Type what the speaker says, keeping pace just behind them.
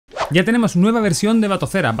Ya tenemos nueva versión de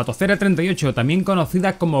Batocera, Batocera 38, también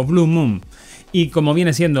conocida como Blue Moon. Y como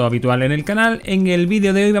viene siendo habitual en el canal, en el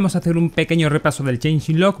vídeo de hoy vamos a hacer un pequeño repaso del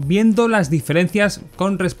changelog viendo las diferencias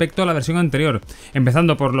con respecto a la versión anterior,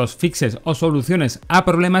 empezando por los fixes o soluciones a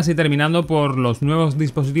problemas y terminando por los nuevos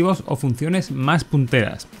dispositivos o funciones más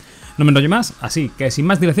punteras. No me enrollo más, así que sin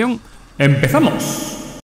más dilación, ¡empezamos!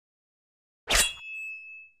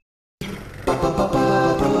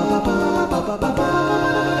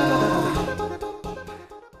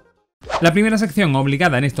 La primera sección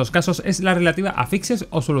obligada en estos casos es la relativa a fixes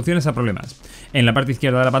o soluciones a problemas. En la parte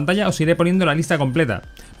izquierda de la pantalla os iré poniendo la lista completa,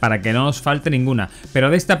 para que no os falte ninguna,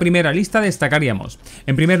 pero de esta primera lista destacaríamos,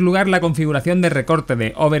 en primer lugar, la configuración de recorte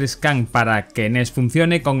de overscan para que NES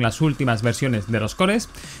funcione con las últimas versiones de los cores.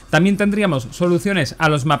 También tendríamos soluciones a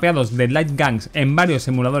los mapeados de light guns en varios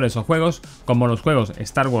emuladores o juegos, como los juegos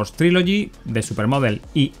Star Wars Trilogy de Supermodel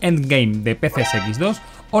y Endgame de PCSX2,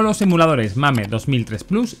 o los emuladores MAME 2003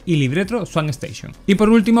 Plus y Libretro SwanStation. Y por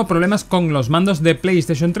último, problemas con los mandos de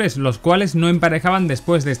PlayStation 3, los cuales no emparejaban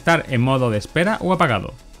después de estar en modo de espera o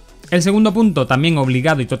apagado. El segundo punto, también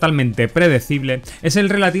obligado y totalmente predecible, es el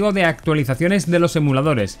relativo de actualizaciones de los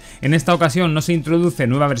emuladores. En esta ocasión no se introduce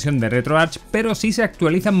nueva versión de RetroArch, pero sí se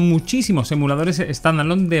actualizan muchísimos emuladores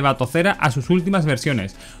standalone de Batocera a sus últimas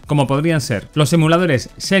versiones, como podrían ser los emuladores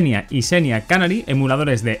Xenia y Xenia Canary,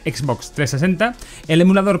 emuladores de Xbox 360, el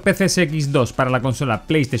emulador PCSX2 para la consola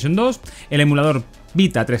PlayStation 2, el emulador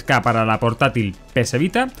Vita 3K para la portátil PS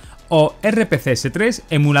Vita, o RPCS3,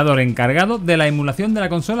 emulador encargado de la emulación de la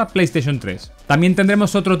consola PlayStation 3. También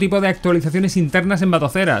tendremos otro tipo de actualizaciones internas en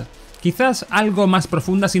Batocera, quizás algo más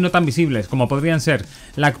profundas y no tan visibles, como podrían ser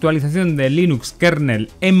la actualización de Linux kernel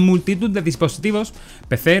en multitud de dispositivos,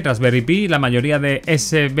 PC, Raspberry Pi, la mayoría de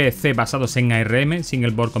SBC basados en ARM, Single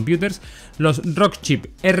Board Computers, los Rockchip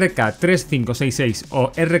RK3566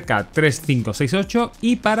 o RK3568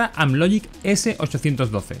 y para Amlogic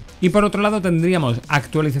S812. Y por otro lado tendríamos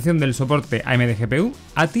actualización del soporte AMD GPU,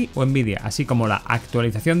 ATI o Nvidia, así como la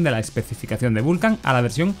actualización de la especificación de Vulkan a la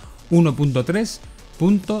versión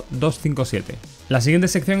 1.3.257. La siguiente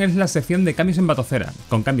sección es la sección de cambios en Batocera,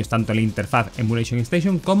 con cambios tanto en la interfaz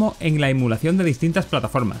Emulationstation como en la emulación de distintas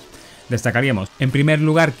plataformas. Destacaríamos, en primer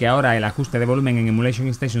lugar, que ahora el ajuste de volumen en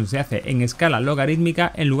Emulationstation se hace en escala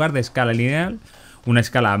logarítmica en lugar de escala lineal, una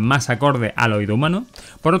escala más acorde al oído humano.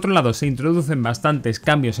 Por otro lado, se introducen bastantes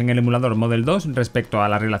cambios en el emulador Model 2 respecto a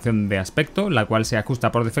la relación de aspecto, la cual se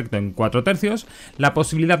ajusta por defecto en 4/3, la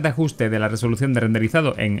posibilidad de ajuste de la resolución de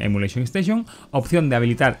renderizado en Emulationstation, opción de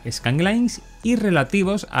habilitar scanlines y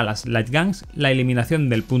relativos a las light guns, la eliminación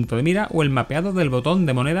del punto de mira o el mapeado del botón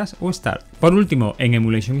de monedas o Start. Por último, en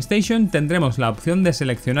Emulationstation tendremos la opción de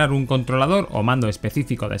seleccionar un controlador o mando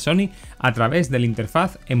específico de Sony a través de la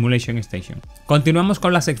interfaz Emulationstation. Continuamos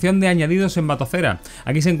con la sección de añadidos en Batocera.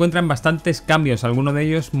 Aquí se encuentran bastantes cambios, alguno de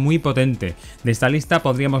ellos muy potente. De esta lista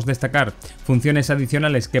podríamos destacar funciones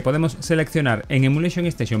adicionales que podemos seleccionar en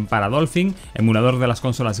Emulationstation para Dolphin, emulador de las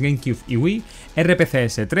consolas GameCube y Wii,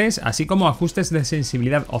 RPCS3, así como ajustes de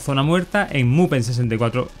sensibilidad o zona muerta en Mupen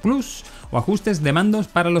 64 Plus o ajustes de mandos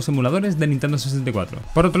para los emuladores de Nintendo 64.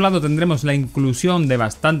 Por otro lado tendremos la inclusión de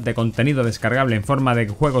bastante contenido descargable en forma de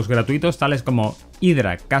juegos gratuitos tales como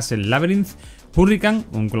Hydra Castle Labyrinth, Hurricane,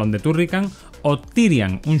 un clon de Turrican, o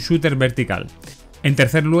Tyrian, un shooter vertical. En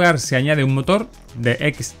tercer lugar se añade un motor de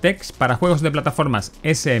Xtex para juegos de plataformas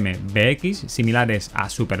SMBX similares a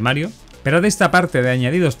Super Mario. Pero de esta parte de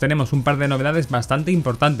añadidos tenemos un par de novedades bastante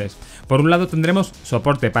importantes. Por un lado tendremos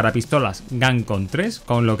soporte para pistolas Guncon3,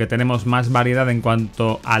 con lo que tenemos más variedad en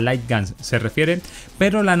cuanto a light guns se refiere,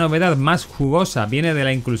 pero la novedad más jugosa viene de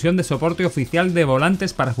la inclusión de soporte oficial de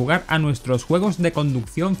volantes para jugar a nuestros juegos de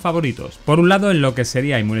conducción favoritos. Por un lado, en lo que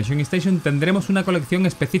sería Emulationstation tendremos una colección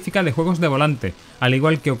específica de juegos de volante, al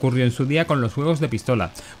igual que ocurrió en su día con los juegos de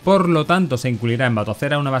pistola. Por lo tanto, se incluirá en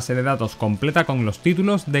Batocera una base de datos completa con los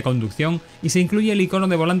títulos de conducción y se incluye el icono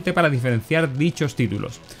de volante para diferenciar dichos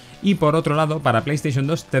títulos. Y por otro lado, para PlayStation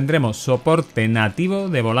 2 tendremos soporte nativo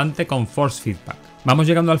de volante con Force Feedback. Vamos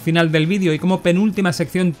llegando al final del vídeo y como penúltima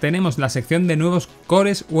sección tenemos la sección de nuevos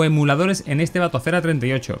cores o emuladores en este Batocera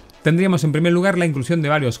 38. Tendríamos en primer lugar la inclusión de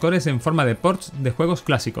varios cores en forma de ports de juegos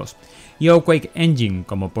clásicos. Quake Engine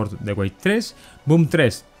como port de Quake 3, Boom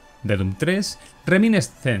 3 de Doom 3,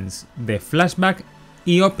 Reminiscence de Flashback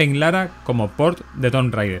y OpenLara como port de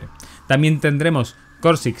Tomb Raider. También tendremos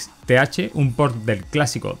Cortex TH, un port del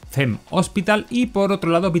clásico Theme Hospital, y por otro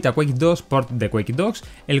lado VitaQuake 2, port de Quake Dogs,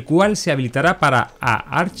 el cual se habilitará para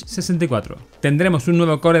Arch 64. Tendremos un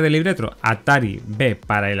nuevo core de Libretro Atari B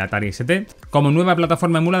para el Atari ST. Como nueva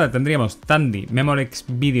plataforma emulada tendríamos Tandy Memorex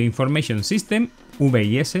Video Information System, V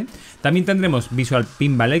y S. También tendremos Visual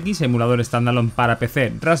Pinball X, emulador standalone para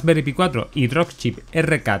PC, Raspberry Pi 4 y Rockchip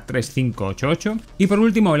RK3588. Y por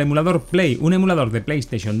último el emulador Play, un emulador de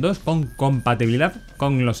PlayStation 2 con compatibilidad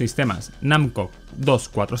con los sistemas Namco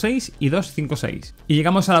 246 y 256. Y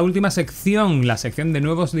llegamos a la última sección, la sección de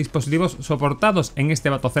nuevos dispositivos soportados en este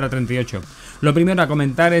Batocera 38. Lo primero a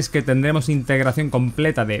comentar es que tendremos integración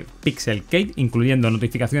completa de Pixelcade, incluyendo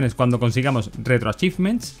notificaciones cuando consigamos retro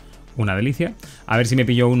achievements. Una delicia, a ver si me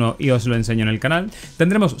pillo uno y os lo enseño en el canal.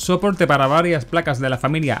 Tendremos soporte para varias placas de la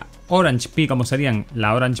familia Orange Pi, como serían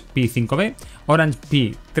la Orange Pi 5B, Orange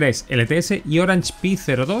Pi 3 LTS y Orange Pi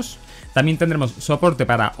 02. También tendremos soporte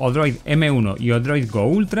para Odroid M1 y Odroid Go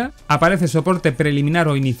Ultra. Aparece soporte preliminar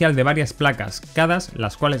o inicial de varias placas CADAs,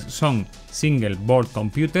 las cuales son Single Board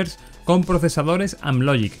Computers con procesadores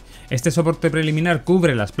Amlogic. Este soporte preliminar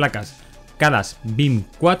cubre las placas CADAS BIM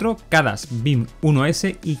 4, CADAS BIM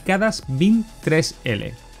 1S y CADAS BIM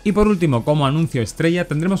 3L. Y por último, como anuncio estrella,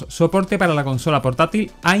 tendremos soporte para la consola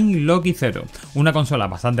portátil AIM Loki 0, una consola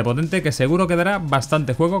bastante potente que seguro que dará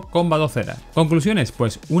bastante juego con Batocera. Conclusiones,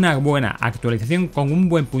 pues una buena actualización con un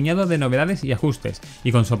buen puñado de novedades y ajustes,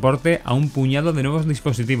 y con soporte a un puñado de nuevos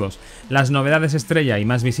dispositivos. Las novedades estrella y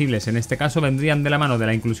más visibles en este caso vendrían de la mano de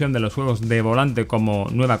la inclusión de los juegos de Volante como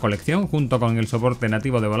nueva colección, junto con el soporte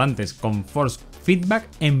nativo de Volantes con Force Feedback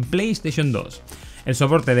en PlayStation 2. El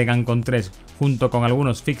soporte de Guncon3 junto con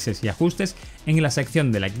algunos fixes y ajustes en la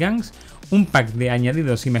sección de Light Guns, un pack de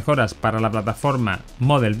añadidos y mejoras para la plataforma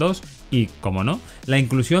Model 2 y, como no, la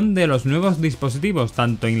inclusión de los nuevos dispositivos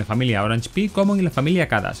tanto en la familia Orange Pi como en la familia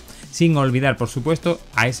CADAS, sin olvidar por supuesto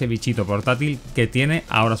a ese bichito portátil que tiene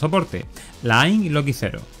ahora soporte, la AIM Loki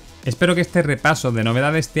 0. Espero que este repaso de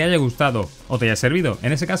novedades te haya gustado o te haya servido.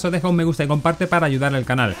 En ese caso deja un me gusta y comparte para ayudar al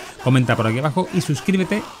canal, comenta por aquí abajo y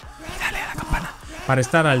suscríbete y dale a la campana para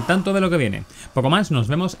estar al tanto de lo que viene. Poco más, nos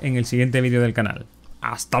vemos en el siguiente vídeo del canal.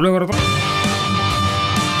 ¡Hasta luego!